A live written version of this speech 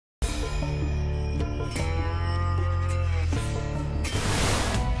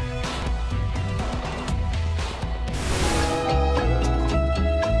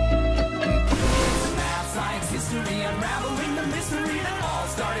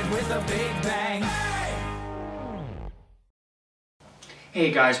started with a big bang.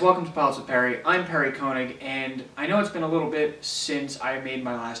 Hey guys, welcome to Pilots with Perry. I'm Perry Koenig, and I know it's been a little bit since I made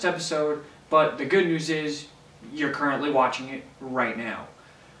my last episode, but the good news is you're currently watching it right now.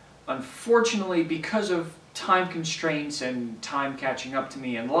 Unfortunately, because of time constraints and time catching up to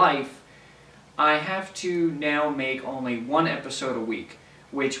me in life, I have to now make only one episode a week,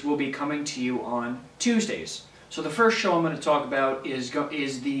 which will be coming to you on Tuesdays. So the first show I'm going to talk about is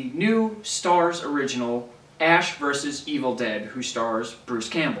the new Starz original, Ash vs. Evil Dead, who stars Bruce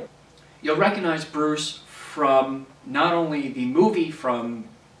Campbell. You'll recognize Bruce from not only the movie from,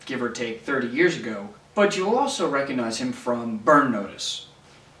 give or take, 30 years ago, but you'll also recognize him from Burn Notice.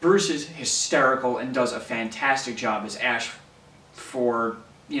 Bruce is hysterical and does a fantastic job as Ash for,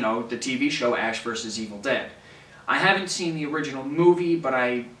 the TV show Ash vs. Evil Dead. I haven't seen the original movie, but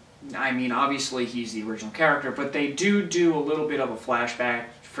I mean, obviously he's the original character, but they do a little bit of a flashback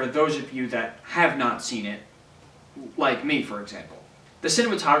for those of you that have not seen it, like me, for example. The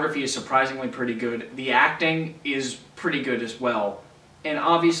cinematography is surprisingly pretty good. The acting is pretty good as well. And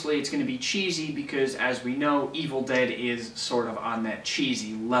obviously it's going to be cheesy because, as we know, Evil Dead is sort of on that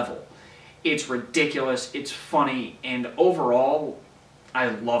cheesy level. It's ridiculous, it's funny, and overall, I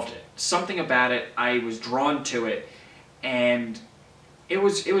loved it. Something about it, I was drawn to it, and it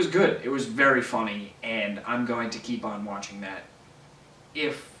was good. It was very funny, and I'm going to keep on watching that.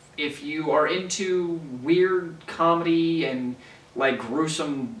 If you are into weird comedy and like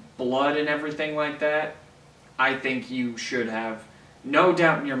gruesome blood and everything like that, I think you should have no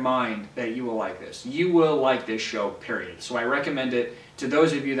doubt in your mind that you will like this. You will like this show, period. So I recommend it to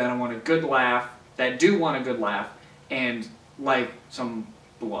those of you that want a good laugh, that do want a good laugh, and like some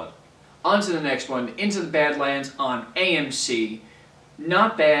blood. On to the next one, Into the Badlands on AMC.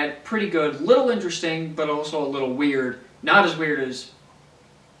 Not bad, pretty good, little interesting, but also a little weird. Not as weird as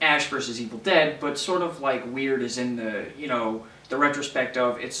Ash vs. Evil Dead, but sort of like weird as in the, the retrospect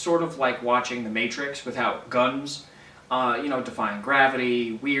of, it's sort of like watching The Matrix without guns, defying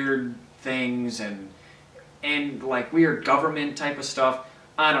gravity, weird things, and like weird government type of stuff.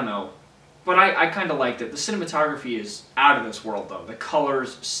 I don't know. But I kind of liked it. The cinematography is out of this world, though. The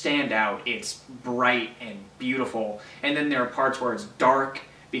colors stand out. It's bright and beautiful. And then there are parts where it's dark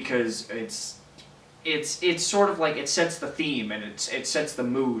because it's sort of like it sets the theme and it sets the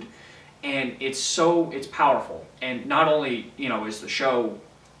mood, and it's powerful. And not only is the show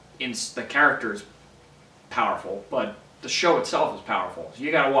the characters powerful, but the show itself is powerful. So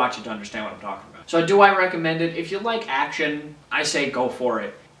you got to watch it to understand what I'm talking about. So do I recommend it? If you like action, I say go for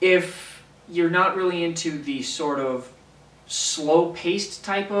it. If you're not really into the sort of slow-paced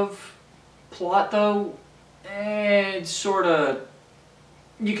type of plot, though, it's sort of,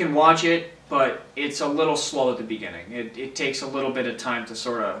 you can watch it, but it's a little slow at the beginning. It takes a little bit of time to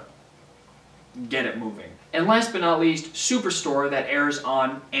sort of get it moving. And last but not least, Superstore, that airs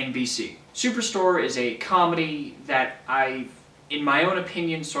on NBC. Superstore is a comedy that in my own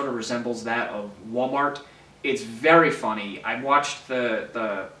opinion, sort of resembles that of Walmart. It's very funny. I watched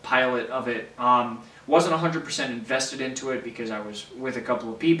the pilot of it. Wasn't 100% invested into it because I was with a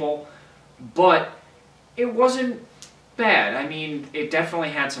couple of people, but it wasn't bad. I mean, it definitely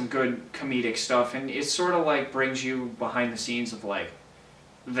had some good comedic stuff, and it sort of like brings you behind the scenes of like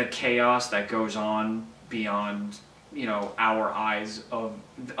the chaos that goes on beyond, our eyes of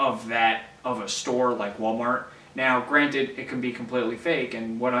a store like Walmart. Now, granted, it can be completely fake,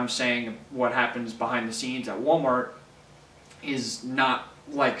 and what I'm saying, what happens behind the scenes at Walmart, is not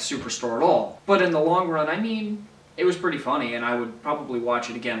like Superstore at all. But in the long run, I mean, it was pretty funny, and I would probably watch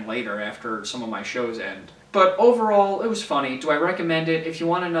it again later after some of my shows end. But overall, it was funny. Do I recommend it? If you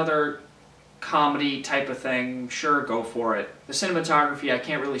want another comedy type of thing, sure, go for it. The cinematography, I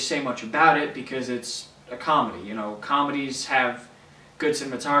can't really say much about it because it's a comedy. Comedies have good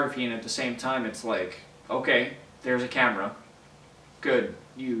cinematography, and at the same time, it's like, okay, there's a camera. Good.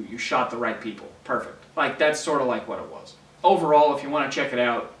 You shot the right people. Perfect. Like, that's sort of like what it was. Overall, if you want to check it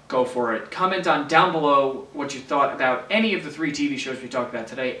out, go for it. Comment down below what you thought about any of the 3 TV shows we talked about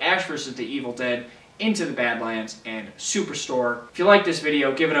today: Ash vs. the Evil Dead, Into the Badlands, and Superstore. If you like this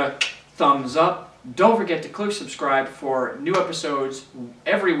video, give it a thumbs up. Don't forget to click subscribe for new episodes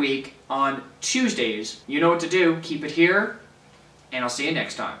every week on Tuesdays. You know what to do. Keep it here, and I'll see you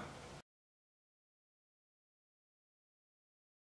next time.